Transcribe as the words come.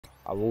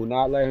I will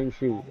not let him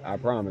shoot. I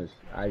promise.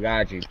 I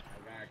got you.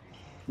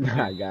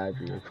 I got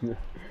you.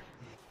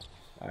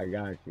 I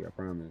got you. I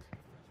promise.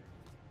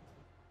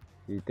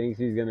 He thinks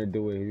he's gonna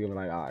do it. He's gonna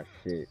be like, ah,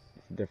 shit.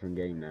 It's a different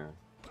game now.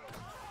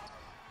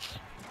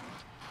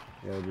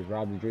 Yo, just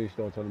rob the jewelry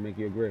store, trying to make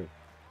you a grill.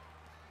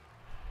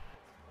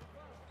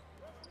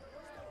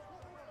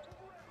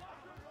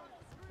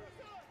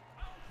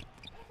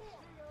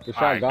 The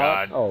shot Alright,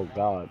 God? God. Oh,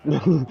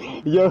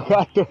 God. Yo,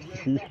 I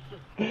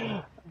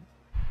don't.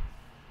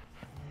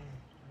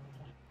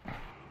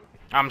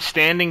 I'm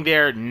standing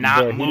there not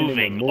Bro, he didn't even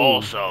moving move.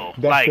 also.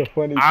 That's the Like,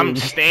 funny I'm thing.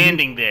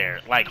 standing there,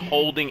 like,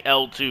 holding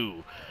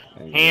L2.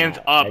 I ain't gonna Hands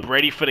lie. up,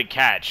 ready for the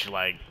catch.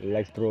 Like,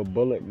 Lex threw a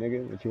bullet,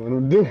 nigga. What you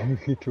want to do?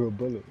 He threw a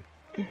bullet.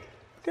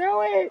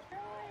 Throw it!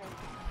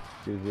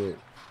 Is it?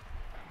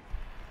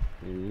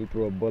 He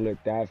threw a bullet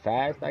that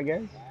fast, I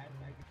guess?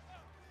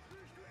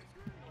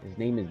 His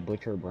name is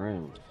Butcher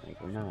Brown.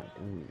 Like, we're not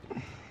doing it.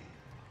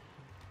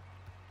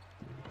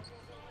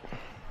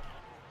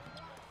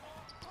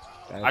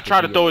 I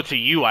try to throw it to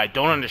you. I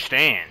don't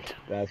understand.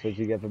 That's what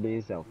you get for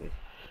being selfish.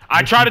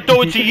 I try to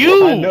throw it to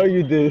I know you.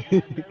 you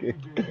did.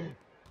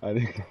 I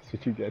think that's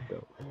what you get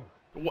though.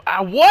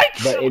 What?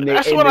 But in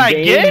That's what the I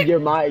game, get?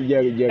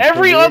 your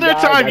Every career other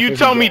guy, time that's you what he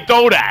tell me gets.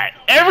 throw that.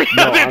 Every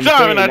No, other I'm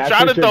time, and saying I that's try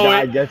to what your throw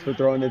guy it. gets for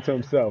throwing it to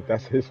himself.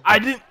 That's his I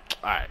fault. didn't.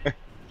 Alright.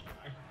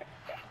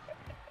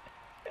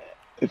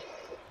 Yo,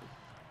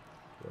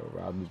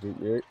 Rob,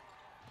 it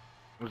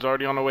It's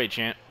already on the way,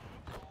 champ.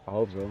 I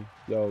hope so.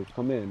 Yo,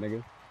 come in,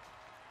 nigga.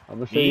 I'm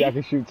gonna show you I Me?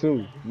 can shoot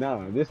too.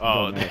 Nah, this Oh,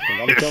 dumbass thing.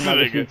 I'm gonna show this him I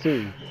can nigga. shoot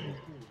too.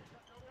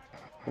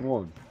 Come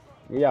on.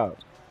 We out.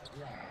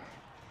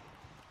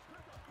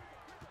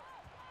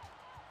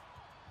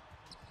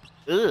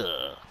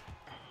 Ugh.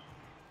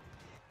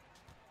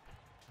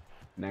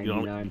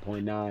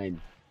 99.9.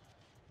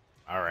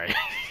 Alright.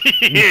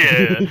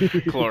 Yeah.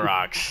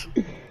 Clorox.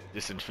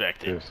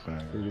 Disinfectant.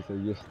 Nigga said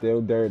you're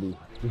still dirty.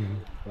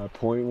 By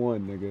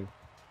 .1, nigga.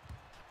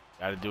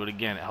 Gotta do it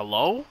again.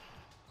 Hello?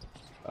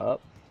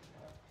 Up.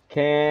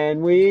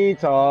 Can we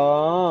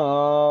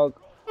talk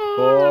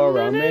for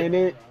a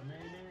minute?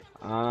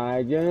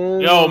 I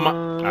just Yo, my.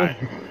 Alright.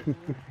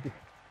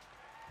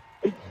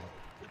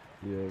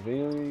 You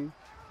feel me?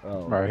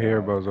 Oh, Right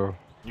here, bozo.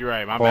 You're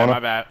right. My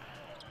Corner. bad.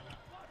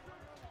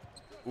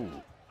 Ooh.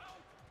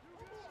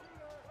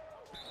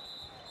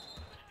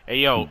 Hey,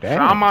 yo, Damn.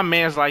 try my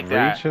mans like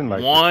that Reaching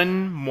like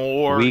one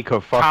more we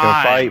could fucking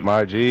time. fight,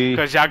 my G.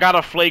 Because y'all got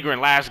a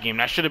flagrant last game.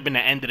 That should have been the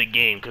end of the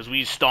game because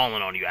we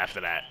stalling on you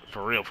after that.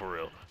 For real, for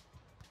real.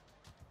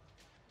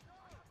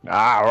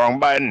 Ah, wrong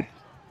button.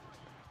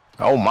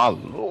 Oh, my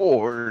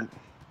Lord.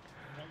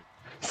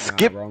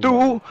 Skip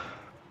through.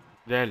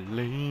 That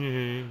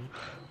lane.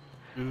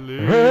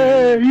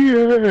 Hey,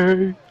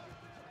 yeah.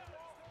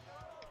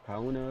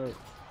 Pound up.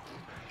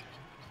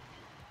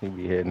 He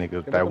be hitting niggas.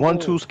 Give That it the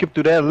 1-2 ball. skip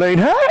through that lane.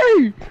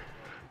 Hey!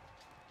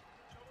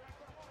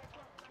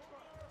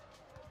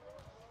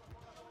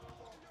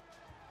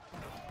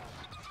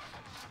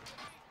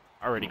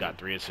 I already got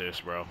 3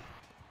 assists, bro.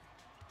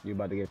 You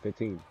about to get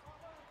 15.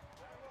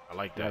 I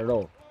like Not that. at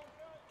all.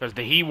 Because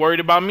he worried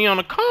about me on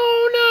the corner.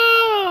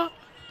 I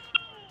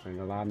ain't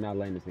gonna lie, I'm not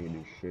letting this nigga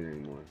do shit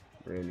anymore.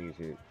 Real nigga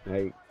shit.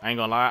 Hey, I ain't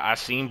gonna lie. I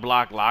seen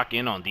Block lock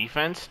in on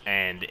defense,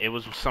 and it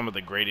was some of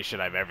the greatest shit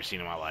I've ever seen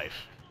in my life.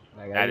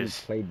 like That I didn't is-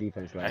 play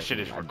defense last shit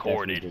game. is I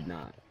recorded. definitely did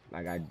not.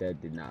 Like I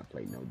did not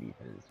play no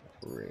defense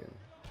for real.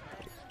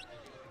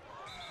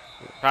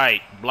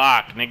 Tight.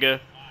 Block, nigga.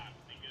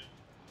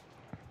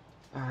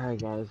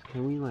 Alright guys,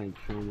 can we like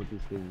show them what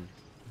this is?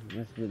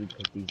 Let's really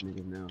cook these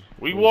niggas now.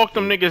 We walked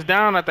them niggas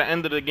down at the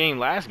end of the game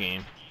last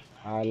game.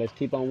 Alright, let's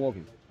keep on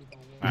walking.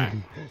 Alright.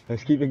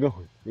 Let's keep it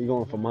going. We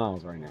going for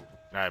miles right now.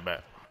 Alright,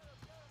 bet.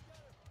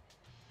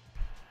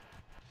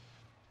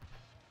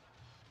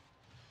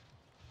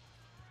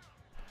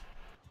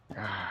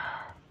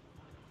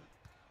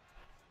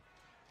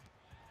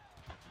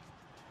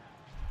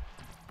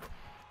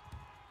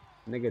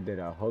 Nigga did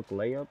a hook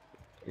layup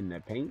in the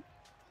paint.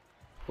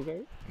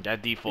 Okay.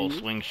 That default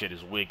swing shit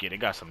is wicked. It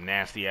got some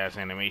nasty ass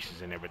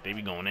animations in there, but they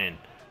be going in.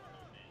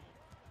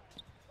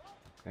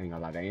 I ain't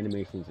gonna lie, the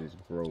animations is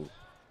gross.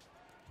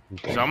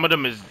 Some of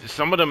them is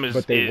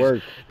But they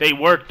work. They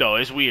work though.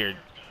 It's weird.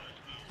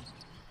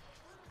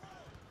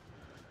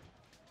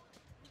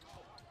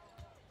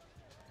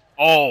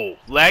 Oh,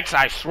 Lex,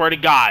 I swear to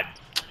God.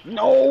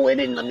 No, it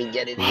didn't let me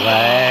get it.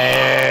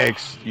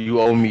 Lex,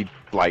 you owe me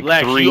like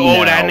Lex, 3 you owe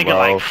now, that nigga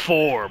bro. like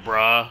 4,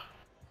 bruh.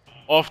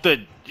 Off the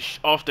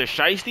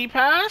shiesty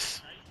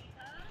pass?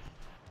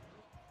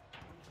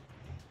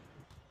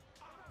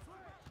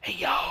 Hey,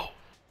 yo.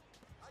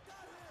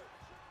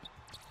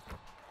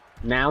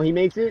 Now he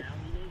makes it?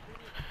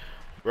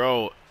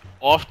 Bro,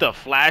 off the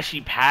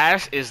flashy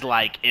pass is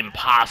like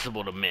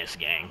impossible to miss,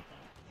 gang.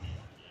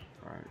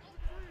 Alright.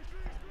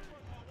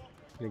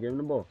 Yeah, give him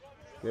the ball.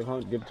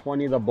 Give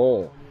 20 the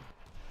ball.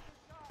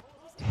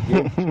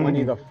 Give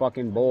 20 the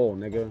fucking ball,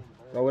 nigga.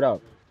 Throw it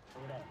up.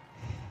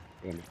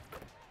 Damn it.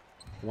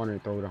 I wanted to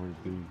throw it on his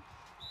beam.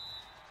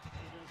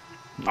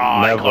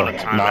 I called a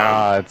Never. timeout.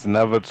 Nah, it's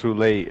never too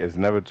late. It's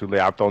never too late.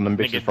 I've thrown them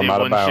bitches Nigga from did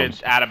out of one bounds.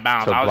 shit out of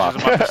bounds. to I was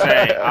block. just about to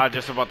say. I was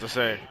just about to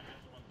say.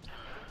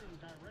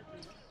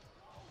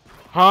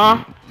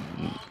 Huh?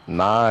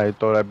 Nah, I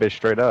throw that bitch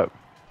straight up.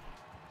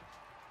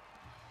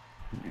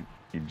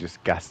 You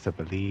just got to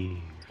believe.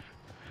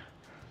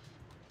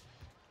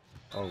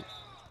 Oh,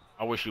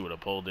 I wish you would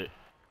have pulled it.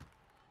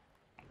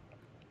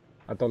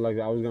 I thought like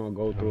I was gonna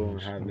go through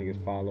and have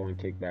niggas follow and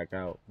kick back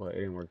out, but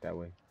it didn't work that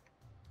way.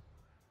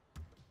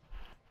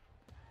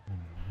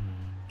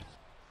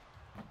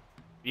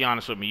 Be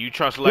honest with me. You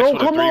trust Lex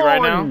with a 3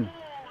 right now?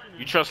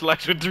 You trust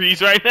Lex with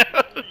 3s right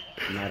now?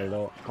 Not at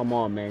all. Come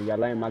on, man. Y'all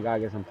letting my guy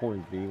get some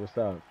points, B. What's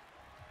up?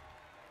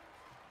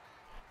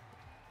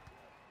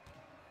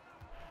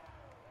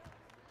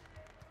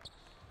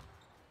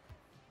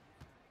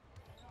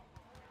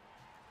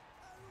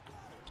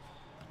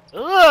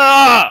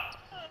 Ugh!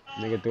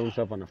 Nigga threw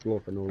himself on the floor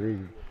for no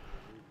reason.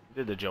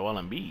 Did the Joel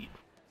Embiid.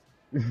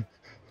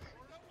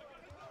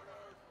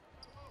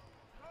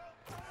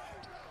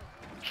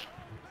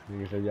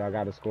 Nigga said y'all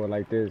gotta score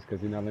like this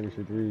because he not letting me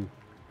shoot threes.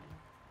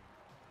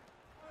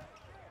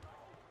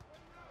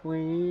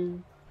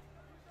 Swing.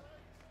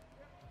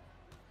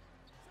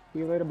 See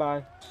you later,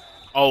 bye.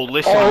 Oh,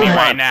 listen to me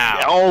right now.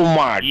 Oh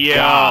my Yo.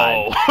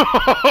 god.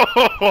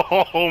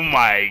 Oh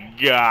my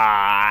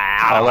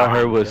god. All I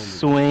heard was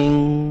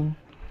swing.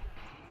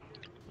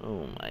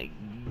 Oh my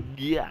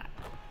god.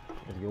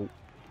 Let's go.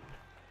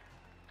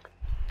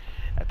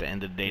 At the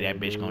end of the day, that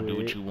bitch gonna do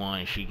what you want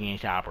and she can't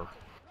stop her.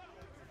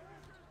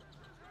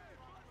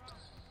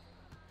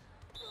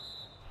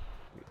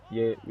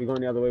 Yeah, we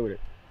going the other way with it.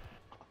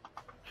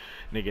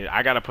 Nigga,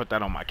 I gotta put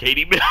that on my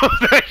Katie bill.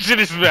 That shit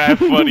is mad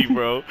funny,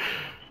 bro.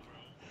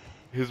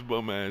 His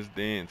bum ass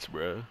dance,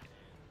 bro.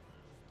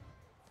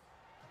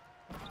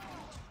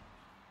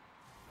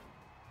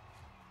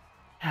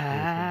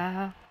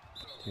 Can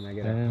I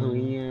get a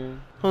hooyah?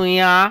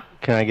 Hooyah.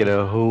 Can I get a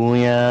That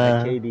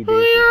hooyah? KD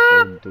dance is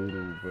so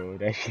doodle, bro.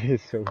 That shit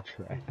is so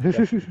trash.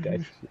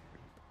 That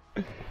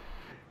shit.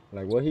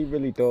 Like, what he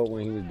really thought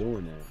when he was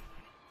doing that?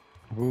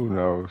 Who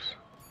knows?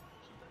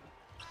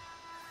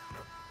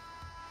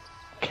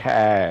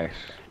 Cash.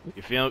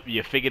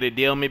 You figured the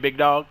deal, me big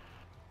dog?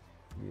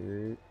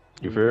 Yeah.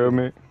 You feel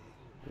me?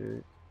 Yeah.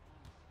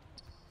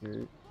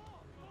 Yeah.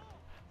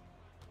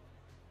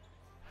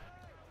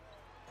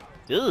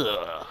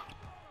 Ugh.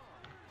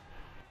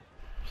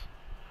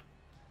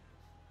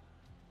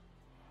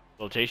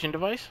 Flotation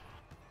device?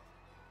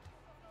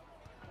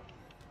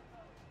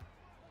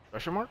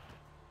 Question mark?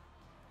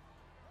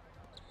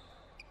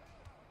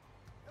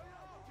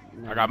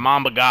 I got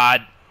Mamba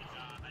God.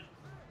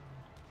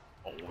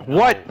 Oh, no.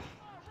 What?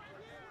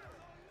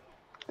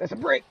 That's a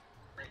break.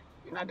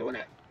 You're not doing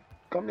that.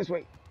 Come this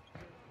way.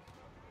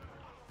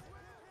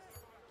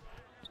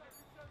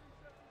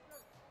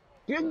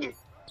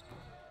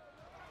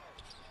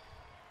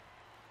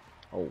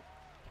 Oh,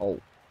 oh,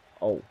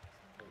 oh.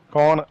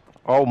 Corner.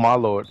 Oh my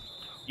lord.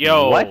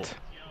 Yo. What?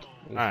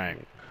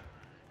 Alright.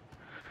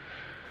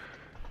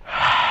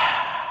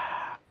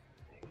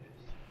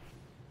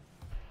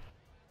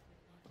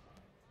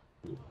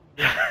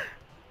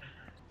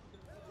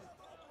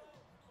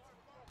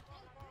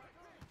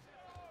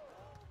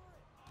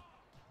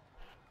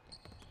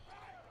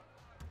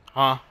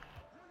 Huh?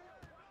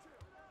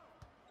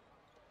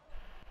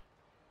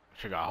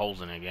 She got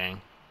holes in it,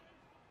 gang.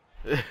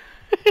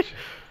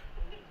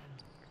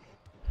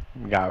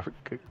 Got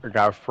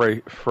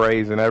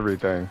phrase and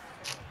everything.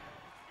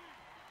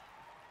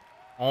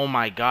 Oh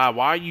my god,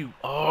 why are you...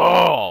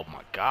 Oh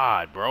my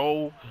god,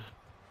 bro.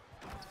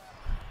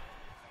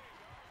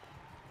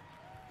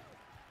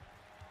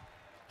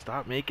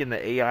 Stop making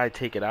the AI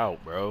take it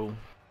out, bro.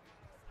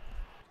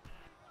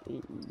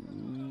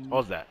 What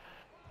was that?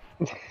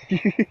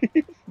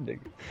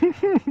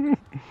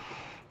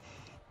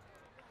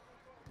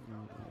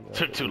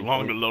 Took too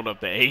long to load up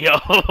the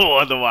AO,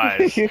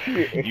 otherwise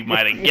you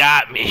might have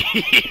got me.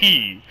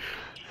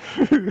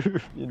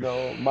 You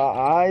know, my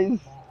eyes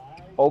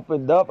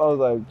opened up. I was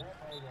like,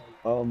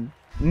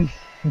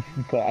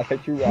 but I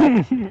let you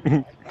ride.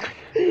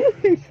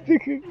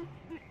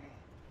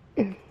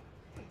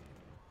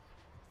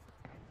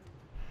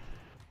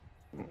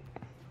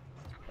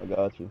 I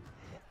got you.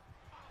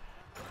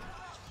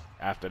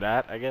 After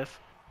that, I guess.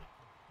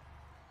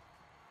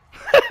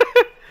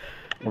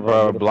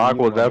 Bro, Block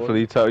will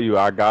definitely tell you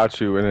I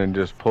got you and then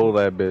just pull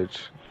that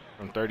bitch.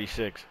 From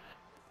 36.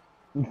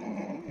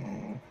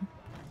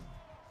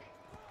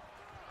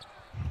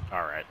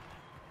 Alright.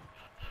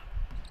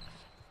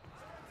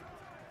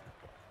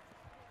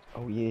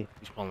 Oh yeah.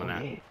 He's pulling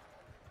that. Yeah.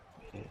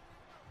 Yeah.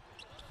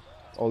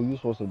 Oh, you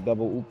supposed to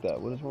double oop that.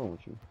 What is wrong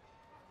with you?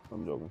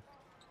 I'm joking.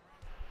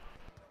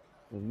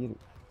 Let's get it.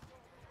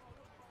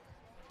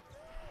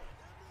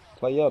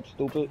 Play up,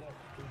 stupid.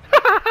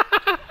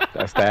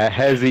 That's that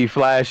hezzy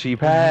flashy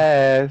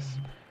pass.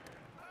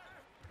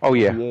 Oh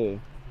yeah. Yeah.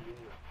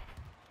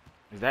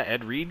 Is that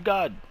Ed Reed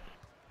God?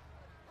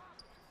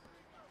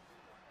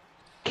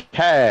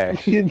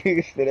 Cash. You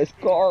niggas said it's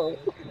Carl.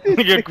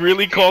 Nigga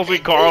really calls me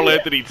Carl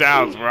Anthony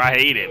Towns, bro. I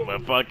hate it,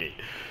 but fuck it.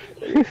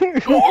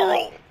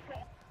 Carl.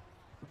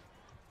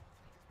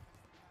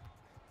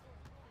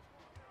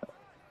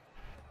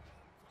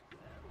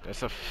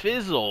 That's a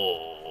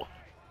fizzle.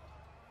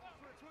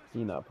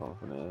 You not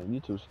pumping, man. You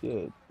too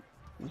scared.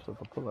 You supposed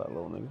to pull that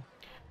little nigga.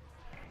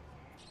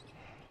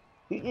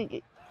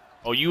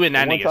 Oh, you in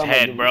that One nigga's time I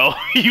head, give bro.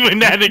 You in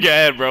that nigga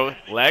head, bro.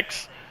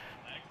 Lex.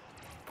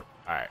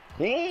 All right.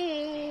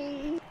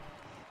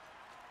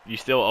 You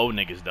still owe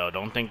niggas though.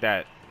 Don't think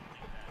that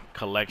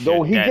collection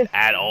No, he debt just,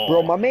 at all.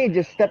 bro, my man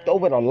just stepped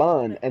over the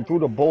line and threw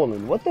the ball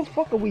in. What the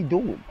fuck are we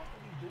doing?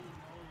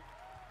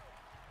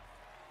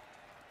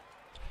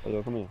 Hey,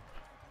 yo, come here.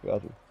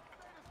 Got you.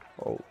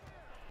 Oh.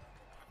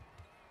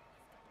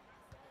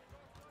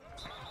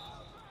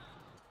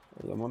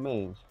 Hey, yo, my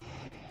man's.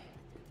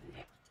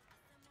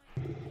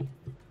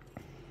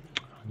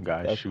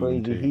 Guys That's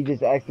shooting crazy. too. He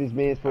just asked his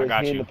man for I his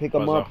got hand you, to pick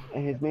him Buzzo. up,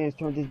 and his man's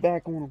turned his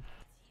back on him.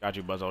 Got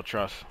you, Buzzo.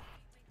 Trust.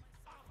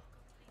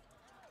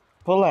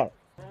 Pull that.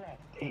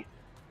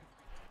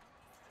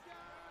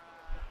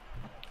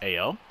 Hey,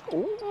 yo.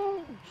 Should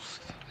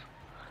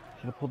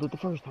have pulled it the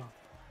first time.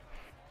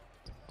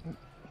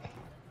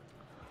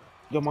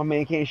 Yo, my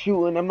man can't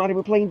shoot, and I'm not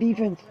even playing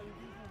defense.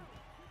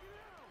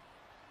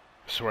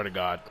 Swear to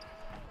God.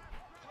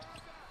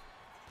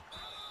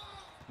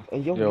 Hey,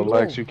 yo, Yo,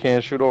 Lex, you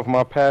can't shoot off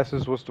my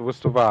passes. What's the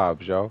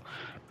vibes, yo?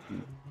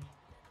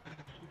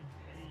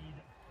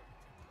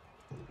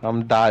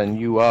 I'm dotting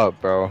you up,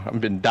 bro. I've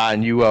been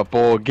dotting you up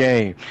all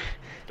game.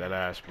 That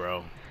ass,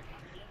 bro.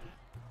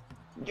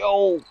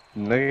 Yo.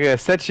 Nigga,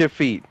 set your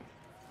feet.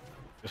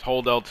 Just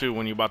hold L2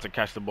 when you're about to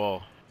catch the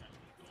ball.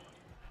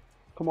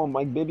 Come on,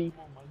 Mike Bibby.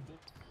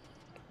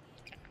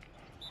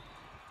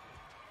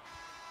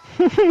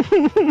 These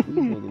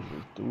niggas is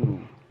doo-doo.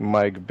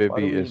 Mike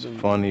Bibby is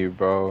funny,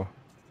 bro.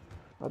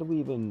 How do we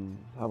even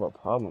have a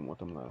problem with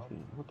them last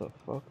game? What the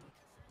fuck?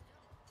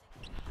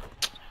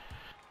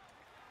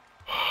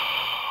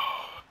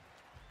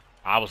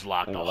 I was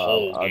locked the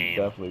whole game.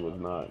 I definitely was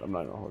not. I'm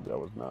not gonna hold you. I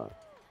was not.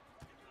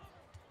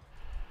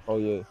 Oh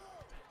yeah.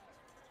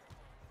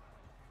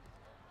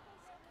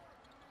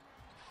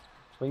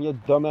 Bring your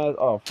dumb ass.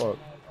 Oh fuck.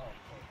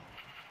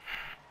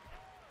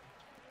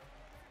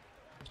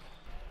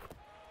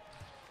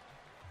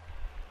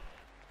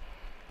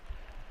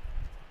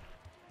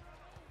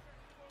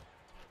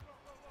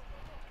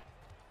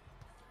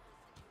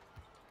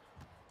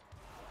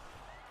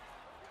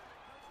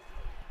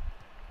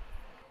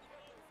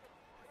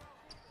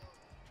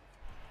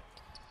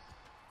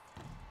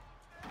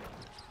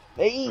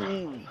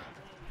 Hey.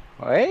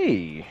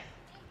 Hey.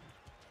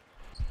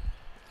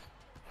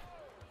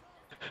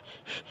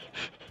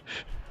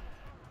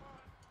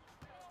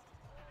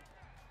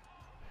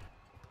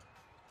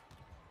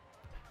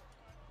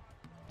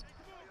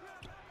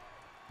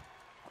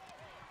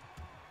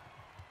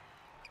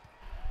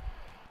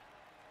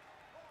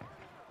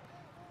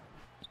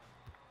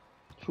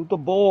 Shoot the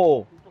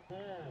ball.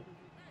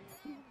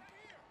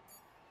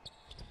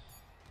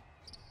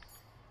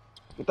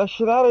 Get that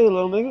shit out of here,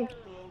 little nigga.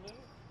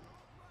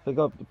 Pick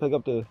up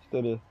there.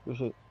 Stay there. Good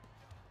shit.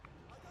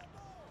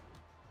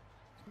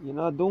 You're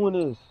not doing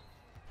this.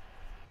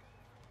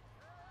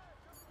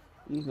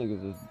 These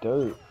niggas is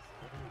dirt.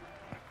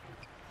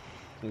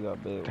 They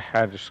got bailed.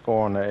 Had to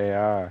score on the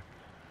AI.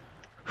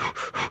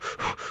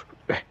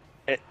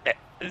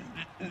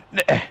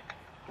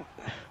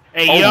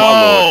 Hey, Oh,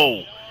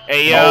 yo!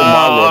 Hey, yo! Oh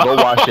my lord,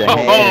 go wash your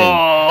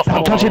hands.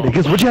 Stop touching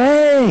niggas with your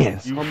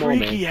hands. You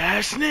freaky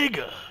ass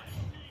nigga.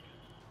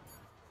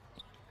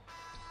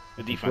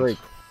 The defense.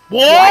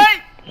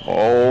 What?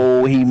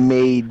 Oh, he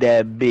made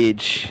that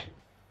bitch.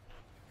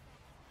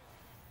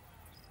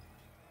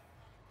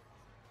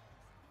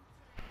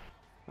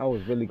 I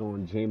was really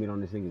going to jam it on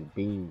this nigga's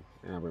beam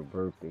and have a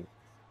birthday.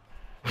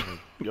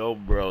 Yo,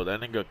 bro, that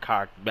nigga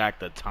cocked back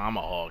the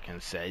tomahawk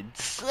and said,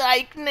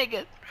 "Psych,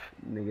 nigga."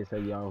 Nigga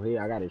said, "Yo,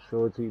 here, I gotta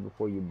show it to you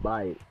before you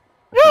buy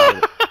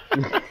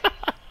it."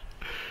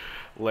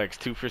 Lex,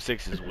 2 for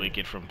 6 is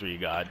wicked from 3,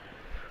 God.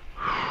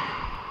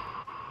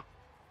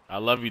 I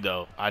love you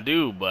though. I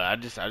do, but I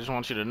just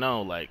want you to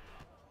know, like,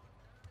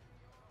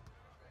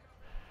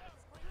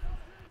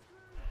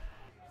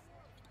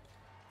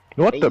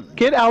 What the?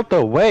 Get out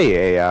the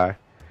way, AI.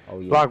 Oh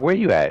yeah. Block, where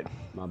you at?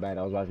 My bad.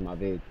 I was watching my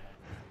vid.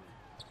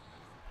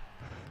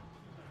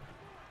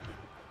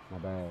 My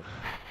bad.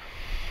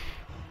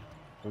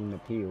 Bring the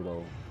peel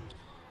though.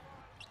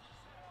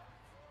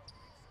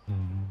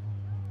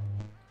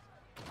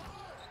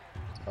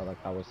 Felt like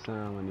I was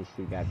saying when this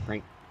shit got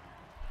cranked.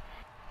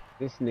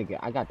 This nigga,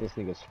 I got this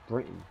nigga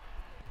sprinting.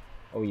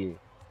 Oh yeah.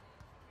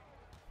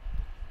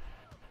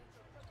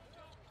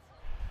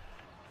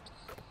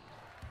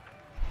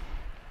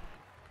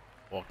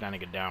 walk that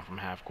nigga down from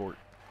half court.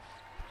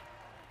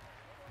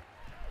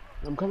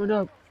 I'm coming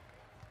up.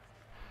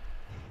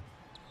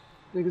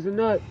 Niggas a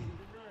nut.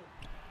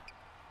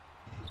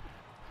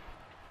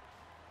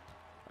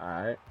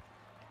 Alright.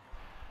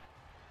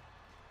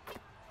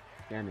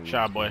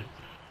 Shot boy.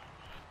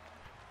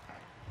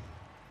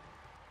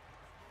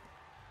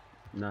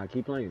 Nah,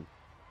 keep playing.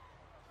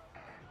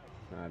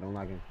 Nah, don't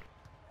lock in.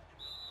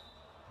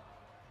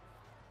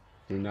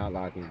 Do not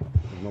lock in.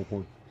 There's no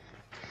point.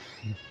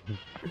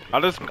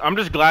 I'm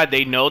just glad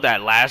they know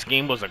that last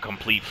game was a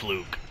complete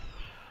fluke.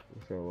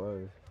 It sure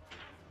was.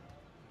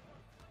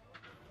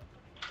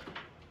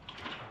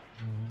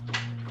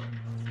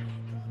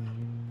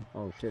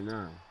 Oh shit,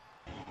 nah.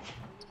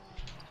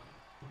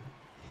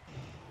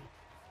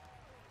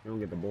 You don't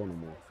get the ball no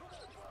more.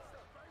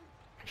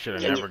 Should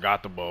have never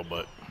got the ball,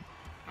 but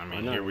I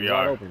mean, here we wide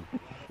are. Open.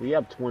 We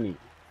up 20.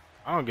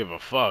 I don't give a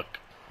fuck.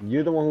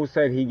 You're the one who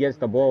said he gets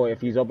the ball if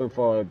he's open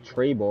for a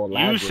tray ball.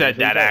 You said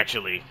that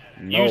actually.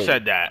 No, you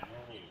said that.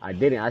 I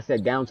didn't. I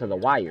said down to the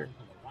wire.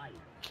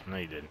 No,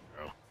 you didn't,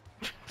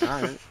 bro.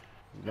 Alright.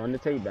 Run the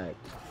tape back.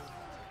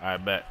 I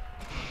bet.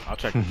 I'll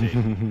check the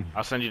tape.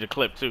 I'll send you the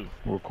clip too.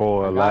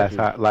 Record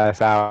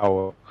last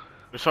hour.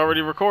 It's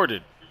already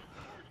recorded.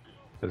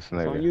 This It's on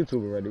nigga.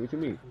 YouTube already. What you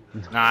mean?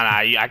 Nah,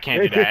 I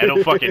can't do that.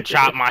 It'll fucking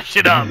chop my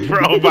shit up,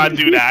 bro. If I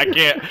do that,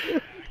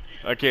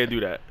 I can't do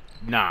that.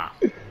 Nah.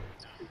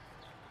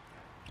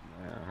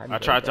 I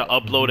tried to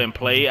upload and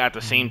play at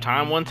the same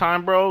time one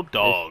time, bro.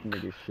 Dog.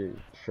 This nigga shit.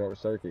 Short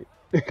circuit.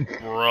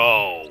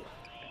 Bro.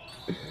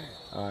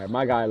 Alright,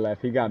 my guy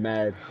left. He got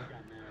mad.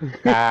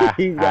 Ah,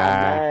 He got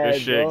mad.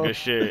 Good shit, bro. good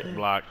shit.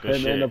 Block, good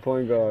Him and the shit.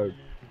 point guard.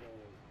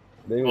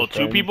 They Oh, was 2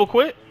 friends. people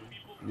quit?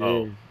 Yeah.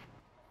 Oh.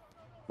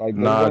 Like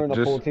they Nah, weren't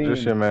a full team.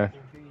 just your man.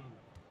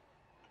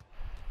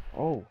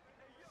 Oh,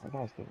 I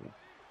got still.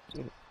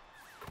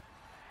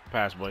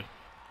 Pass, boy.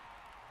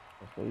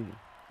 That's crazy.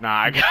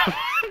 Nah, I got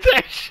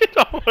that shit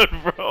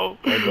on, bro.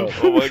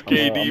 Oh, my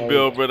KD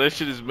bill, bro. That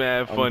shit is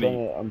mad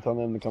funny. I'm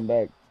telling him to come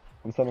back.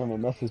 I'm sending him a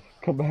message.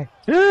 Come back.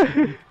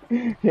 Yeah.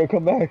 Yeah,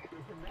 come back.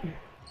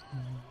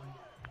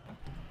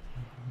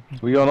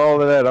 We on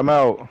all of that. I'm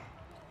out.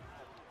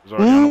 It's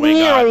already on the way,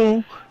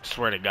 God.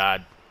 Swear to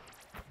God.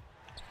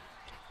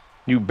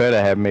 You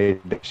better have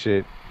made that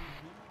shit.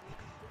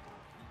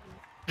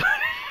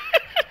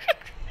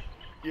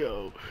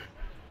 Yo.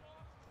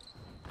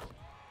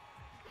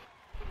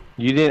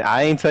 You didn't.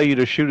 I ain't tell you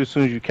to shoot as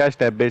soon as you catch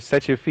that bitch.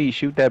 Set your feet.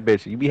 Shoot that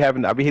bitch. You be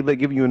having. I be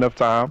giving you enough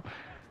time.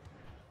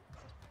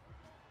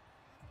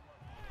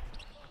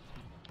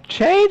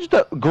 Change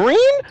the green.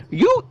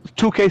 You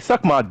 2K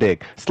suck my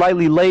dick.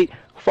 Slightly late.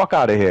 Fuck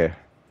out of here.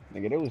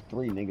 Nigga, there was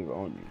 3 niggas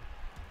on you.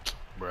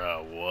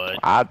 Bro, what?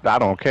 I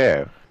don't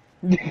care.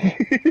 I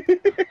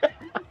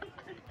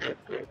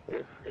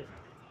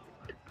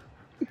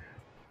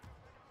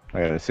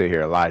gotta sit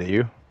here and lie to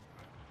you.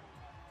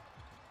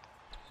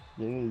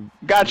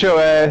 Got your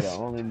ass.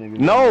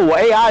 No,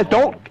 AI,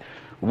 don't.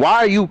 Why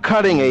are you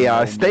cutting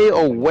AI? Stay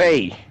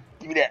away.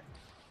 Give me that.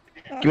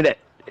 Give me that.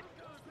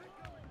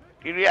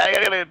 Give me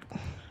that.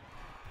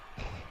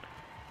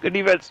 Good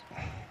defense.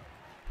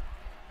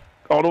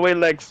 All the way,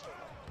 legs.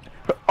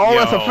 Oh,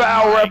 that's a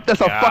foul, ref.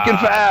 That's a fucking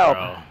foul.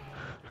 Bro.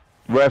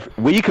 Ref,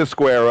 we could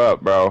square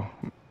up, bro.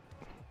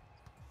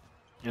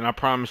 And I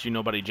promise you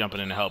nobody jumping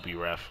in to help you,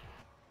 ref.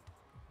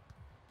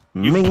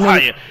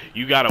 Me.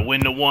 You gotta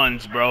win the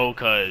ones, bro,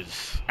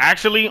 cause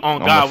actually, on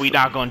God, we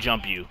not gonna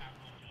jump you.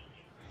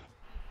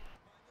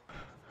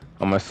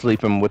 I'm gonna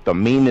sleep him with the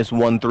meanest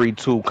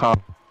 1-3-2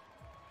 comp.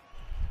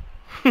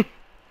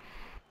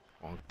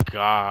 On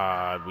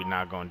God, we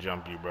not gonna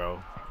jump you,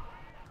 bro.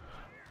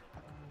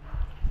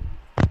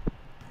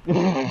 You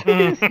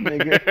really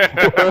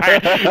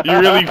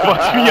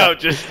fucked me up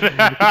just This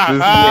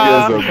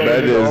nigga's a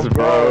menace,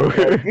 bro.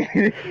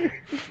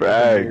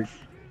 Facts.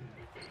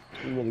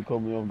 You really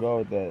caught me off guard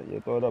with that. Yeah,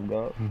 throw it up,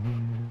 God.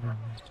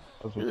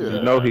 That's what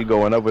You know he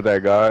going up with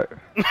that guard.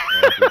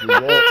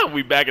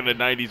 We back in the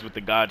 90s with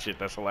the God shit.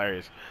 That's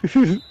hilarious.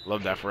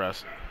 Love that for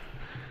us.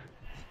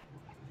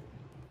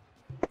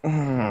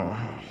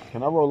 Can I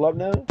roll up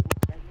now?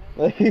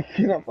 Like,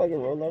 can I fucking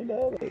roll up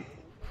now? Like,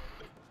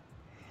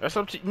 That's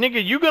up to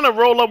nigga. You gonna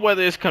roll up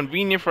whether it's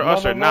convenient for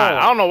us or not.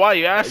 I don't know why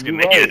you asking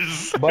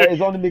niggas. But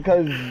it's only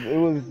because it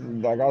was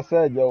like I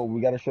said, yo, we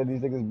gotta show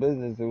these niggas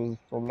business. It was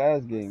from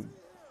last game.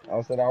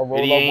 I said I'll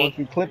roll up once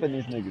we clipping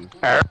these niggas.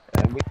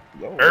 And we,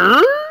 yo,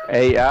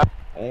 AI.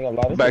 I ain't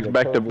gonna lie, this nigga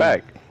Back to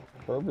back.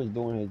 Curb is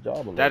doing his job a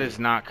little That bit. is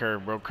not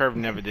Curve, bro. Curve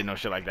never did no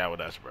shit like that with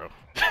us, bro.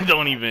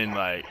 Don't even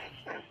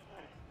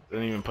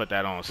put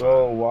that on.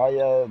 So why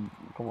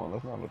come on,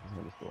 let's not look this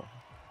nigga score.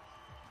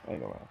 I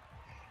ain't gonna lie.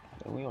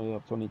 And we only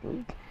have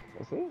 23.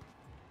 That's it.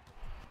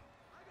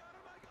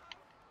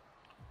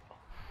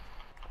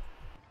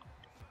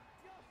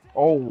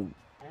 Oh,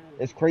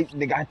 it's crazy.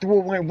 Nigga, I threw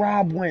it when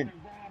Rob went.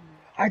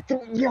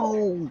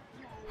 Yo.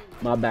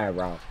 My bad,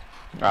 Rob.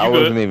 I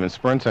wasn't even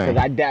sprinting. Cause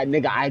I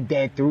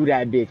dead through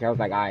that bitch. I was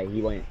like, alright,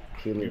 he went.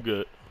 You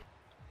good?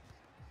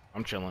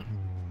 I'm chilling.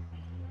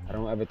 I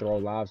don't ever throw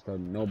lobs to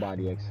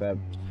nobody except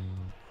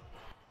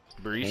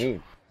Breeze.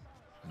 him.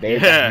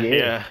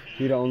 Yeah.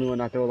 He the only one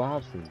I throw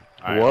lobs to.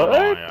 Right, hold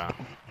on, yeah.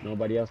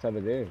 Nobody else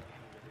ever did.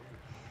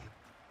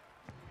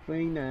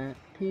 Swing that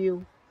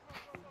peel.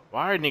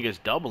 Why are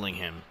niggas doubling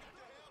him?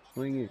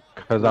 Swing it.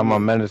 Cause I'm a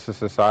menace to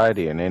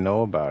society and they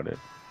know about it.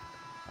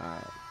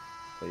 Alright.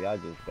 So y'all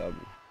just double.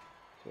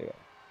 Yeah.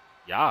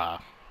 Yeah.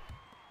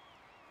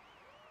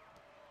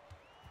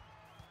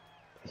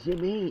 It's your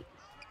mate.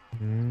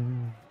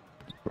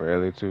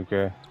 Really,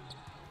 2K?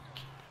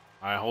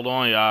 Alright, hold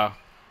on, y'all.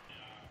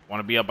 Want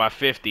to be up by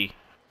 50.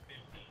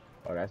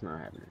 Oh, that's not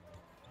happening.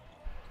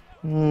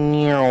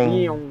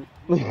 Meow.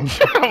 Why,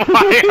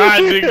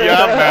 nigga,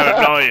 I'm mad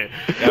annoying.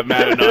 I'm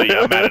mad annoying.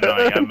 I'm mad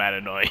annoying. I'm mad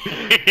annoying.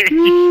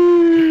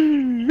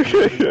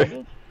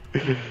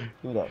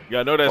 Do that.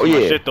 Y'all know that's Oh, my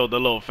yeah. shit, though. The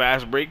little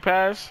fast break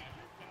pass.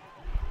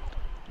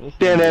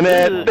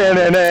 Da-na-na,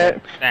 da-na-na.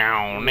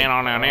 Down,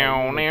 down, down,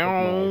 down,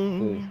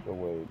 down.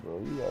 Away, bro.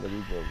 You gotta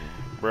be joking.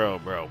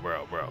 Bro.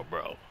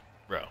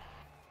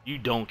 You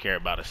don't care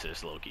about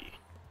assists, Loki.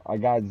 I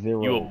got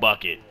 0. You a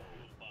bucket.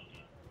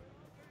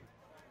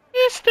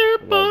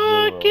 Mr.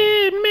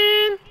 Bucket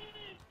Man.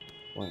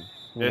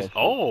 When?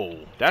 Oh,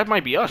 that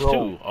might be us Bro.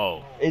 too.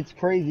 Oh. It's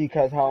crazy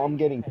because how I'm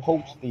getting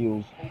poke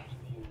steals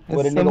with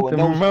a There's nigga with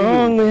no something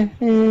wrong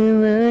steals.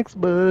 with Alex,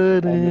 but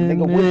And the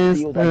nigga with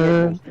steals, I get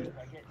no steals.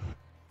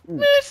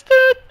 Mr.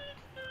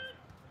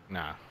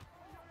 Nah.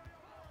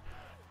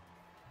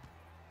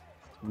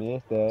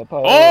 Mr.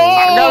 Oh!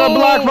 I got a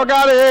block. Fuck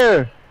out of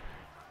here.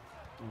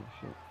 Oh,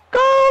 shit.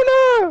 Go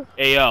now.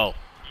 Hey, yo.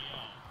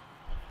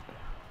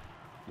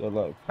 Good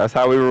luck. That's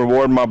how we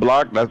reward my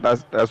block.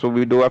 That's what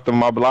we do after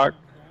my block.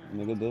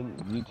 Nigga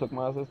didn't. You took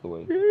my assist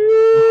away.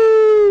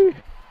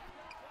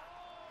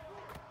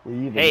 We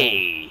even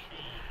Hey.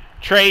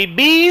 Trey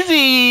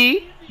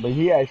Beezy. But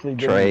he actually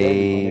did.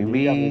 Trey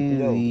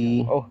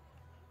Beasley. Oh,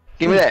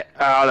 Give me that.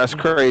 Oh, that's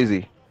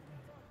crazy.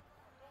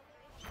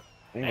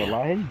 ain't gonna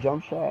lie, his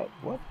jump shot.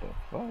 What the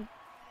fuck?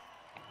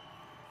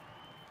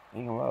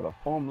 Ain't gonna lie, the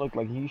form looked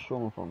like he's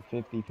shooting from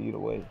 50 feet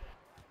away.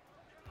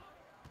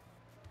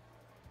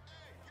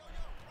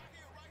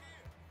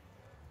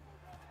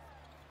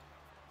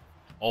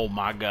 Oh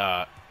my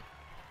God.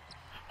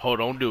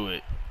 Hold on, do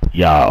it.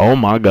 Yeah, oh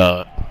my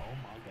God.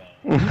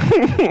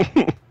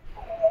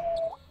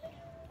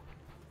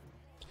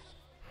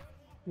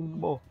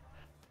 Ball.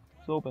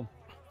 It's open.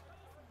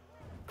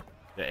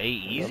 The A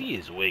easy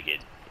is wicked.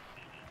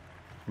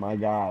 My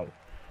God.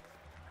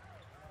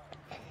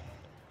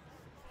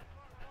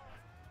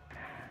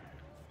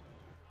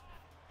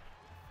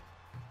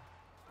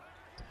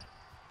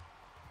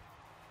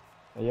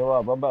 Hey, yo,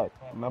 Rob, I'm back.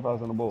 I'm not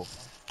passing the ball.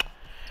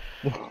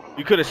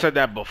 You could have said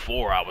that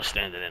before I was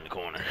standing in the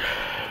corner.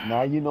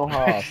 Now you know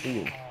how I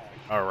feel.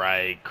 All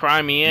right,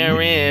 cry me a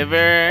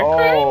river.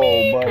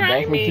 Oh, but cry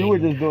that's what me. you were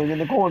just doing in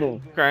the corner.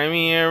 Cry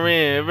me a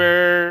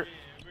river.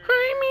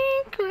 Cry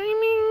me, cry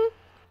me.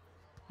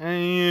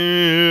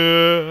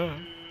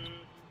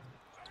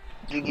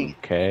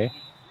 Okay.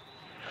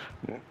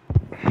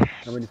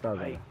 How many fouls?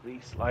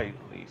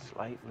 Slightly.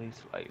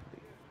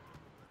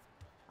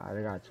 I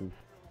got you.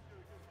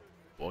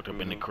 Walked up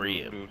in the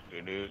crib.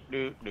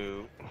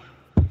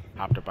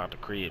 Hopped up out the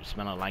crib,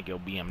 smelling like your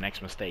BM.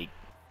 Next mistake.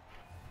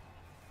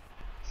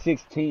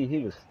 16, he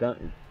was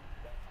stunting.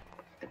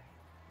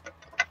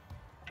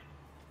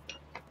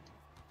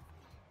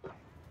 At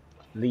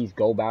least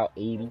go about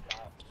 80.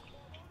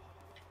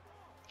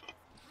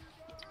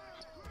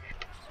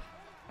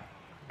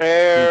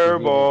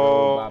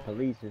 Airball. By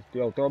police.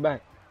 Yo, throw it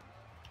back.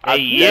 Hey,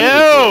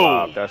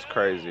 Yo! That's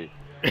crazy.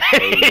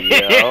 Hey,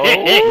 yo.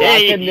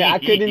 I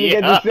couldn't even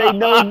get to say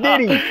no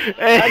Diddy.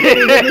 I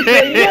couldn't even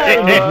say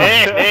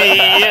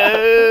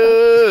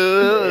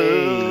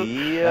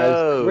Hey,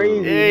 That's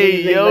crazy. Hey,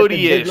 Niggas ain't yo, let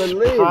the is Diggler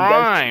live. That's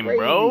prime, crazy.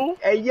 bro.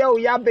 Hey, yo,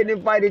 y'all been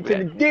invited to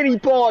the Diddy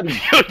party.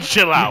 Yo,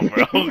 chill out,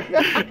 bro.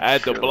 I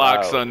had to Chill block,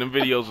 out. son. Them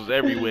videos was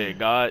everywhere,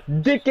 God.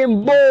 Dick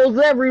and balls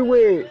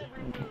everywhere.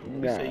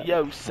 He said,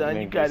 yo, son,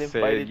 you Nigga got said,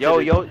 invited yo,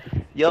 to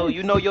yo,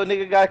 you know your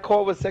nigga got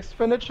caught with sex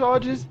offender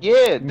charges?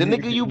 Yeah, the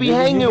nigga you be Nigga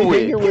hanging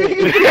with.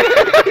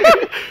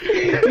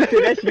 He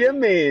said, that's your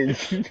man.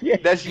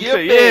 That's He your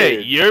said, man. yeah,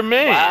 your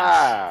man.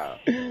 Wow.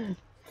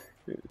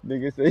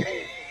 Nigga say,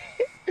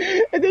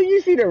 and then you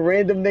see the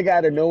random nigga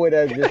out of nowhere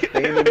that's just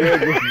standing there,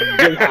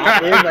 just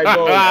hop in, like,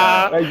 bro,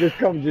 like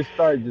just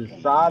start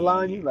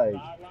sideline you, like.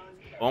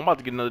 Oh, I'm about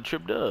to get another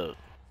trip dub.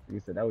 You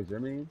said that was your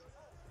man?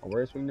 Or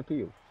where's Swing the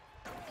Peel?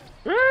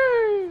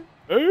 Hey.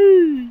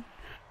 I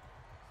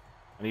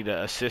need an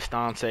assist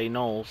on say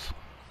Knowles.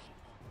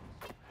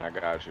 I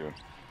got you.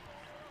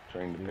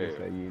 Train the You pair.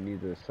 say you need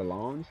the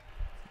Solange?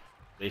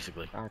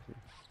 Basically. Got you.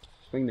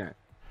 Swing that.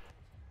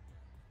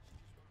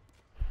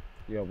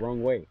 Yo,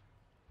 wrong way.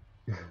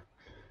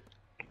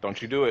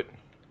 Don't you do it.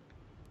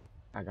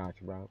 I got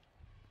you, bro.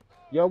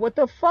 Yo, what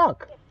the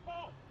fuck?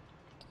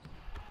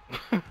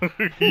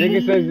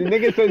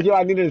 Nigga says, yo,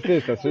 I need an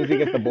assist. As soon as he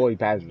gets the ball, he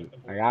passes it.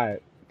 I got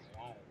it.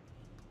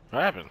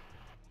 What happened?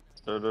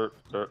 This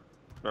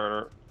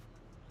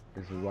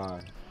is why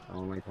I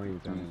don't like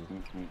playing tournaments.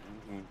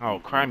 Oh,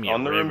 cry me a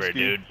On the river, rimski.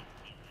 dude.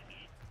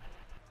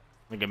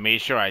 Nigga made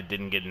sure I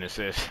didn't get an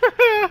assist.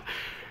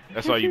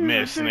 That's all you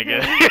missed,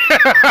 nigga.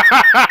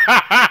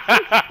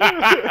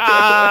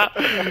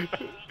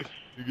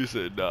 Nigga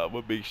said, nah, I'm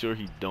gonna make sure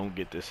he don't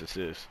get this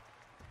assist.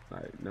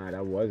 Like, nah,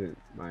 that wasn't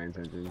my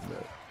intention,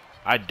 but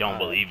I don't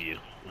believe you.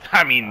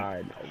 I mean,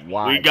 Alright,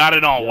 watch. we got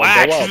it on Yo,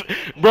 go wax, up.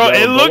 bro. Yo,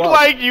 It go looked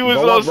up. like you was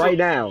Go up also. right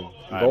now.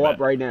 I Go bet. up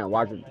right now.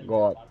 Watch it.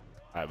 Go up.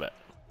 I bet.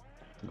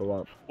 Go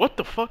up. What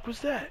the fuck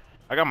was that?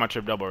 I got my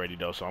tripped up already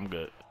though, so I'm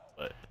good.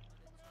 But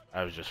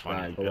that was just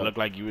funny. Alright, go It up. looked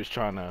like you was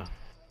trying to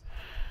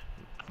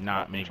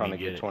not I'm make trying me to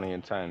get get it. 20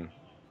 and 10.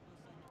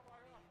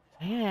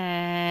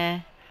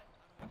 Yeah.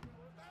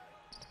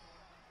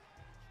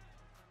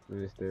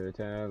 Mr.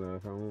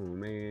 Telephone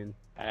Man.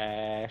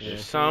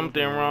 There's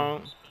something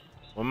wrong.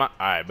 Well, my.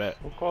 I bet.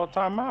 Who called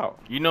timeout?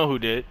 You know who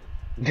did.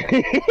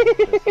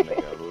 This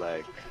nigga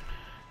Lex.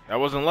 That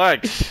wasn't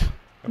Lex.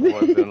 It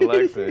wasn't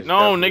Lex.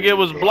 No, nigga, it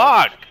was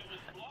Block.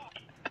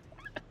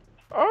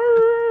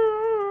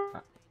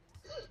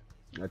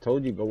 I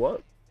told you, go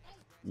up.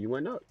 You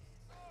went up.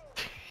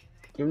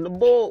 Give him the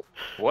ball.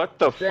 What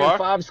the Send fuck?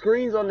 5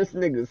 screens on this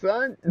nigga,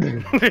 son.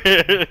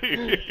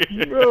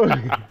 Bro.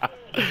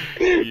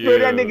 Bro,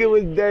 that nigga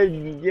was dead.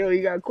 Yo,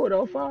 he got caught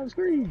on 5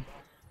 screens.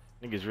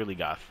 Niggas really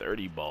got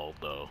 30 ball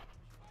though.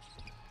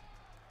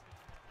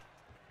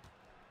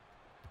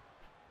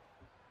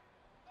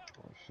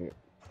 Oh, shit.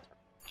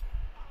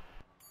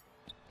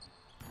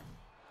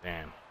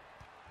 Damn.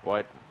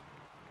 What?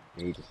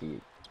 I hate to see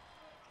it.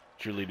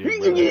 Truly He did.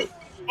 can get it.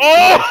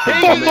 Oh!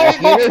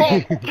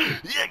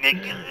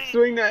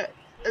 Swing that.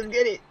 Let's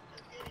get it.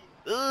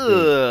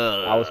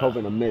 Ugh. I was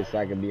hoping to miss so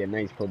I could be a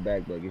nice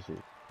putback, but you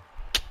should.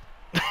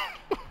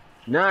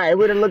 Nah, it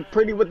would have looked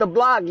pretty with the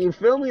block. You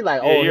feel me?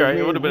 Like, Yeah, oh, you're right. his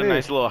It would have been a man's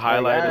nice little missed.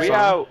 highlight or Like, We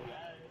something. out.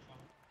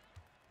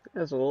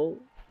 That's all.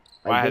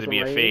 Why had this to be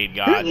one a right fade, here.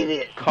 God? Look at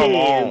it. Come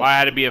on. Why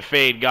had to be a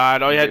fade,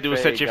 God? All you had to do was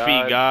set Fade, your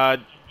feet,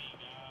 God.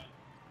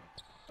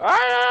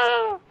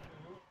 Ah!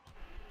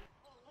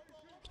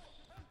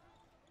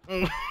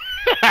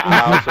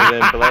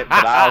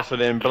 I also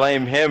didn't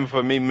blame him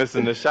for me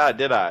missing the shot,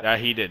 did I? Yeah,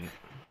 he didn't.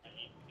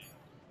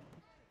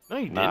 No,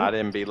 you didn't. Nah, I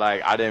didn't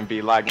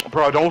be like,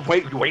 bro, don't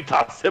wait till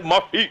I sit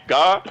my feet,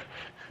 God.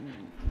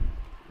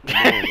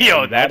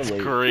 Yo, that's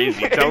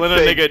crazy. Telling a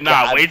Say nigga, nah,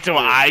 God wait till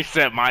damn. I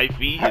set my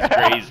feet is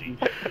crazy.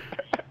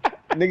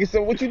 Nigga said,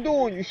 what you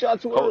doing? You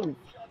shot too Oh. early.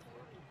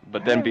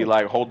 But then be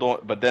like, hold on.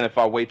 But then if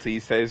I wait till he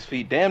set his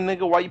feet, damn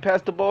nigga, why you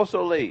passed the ball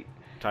so late?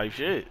 Type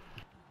shit.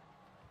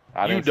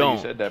 I You didn't say don't. you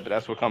said that, but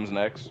that's what comes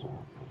next.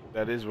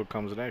 That is what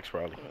comes next,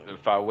 probably.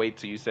 If I wait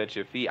till you set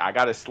your feet, I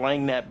gotta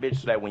slang that bitch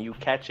so that when you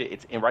catch it,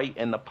 it's right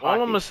in the pocket.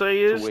 All I'm gonna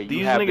say to is where you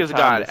these have the niggas time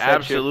got to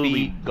set your absolutely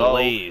feet, go,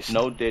 blazed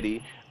no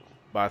diddy.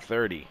 by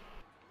 30.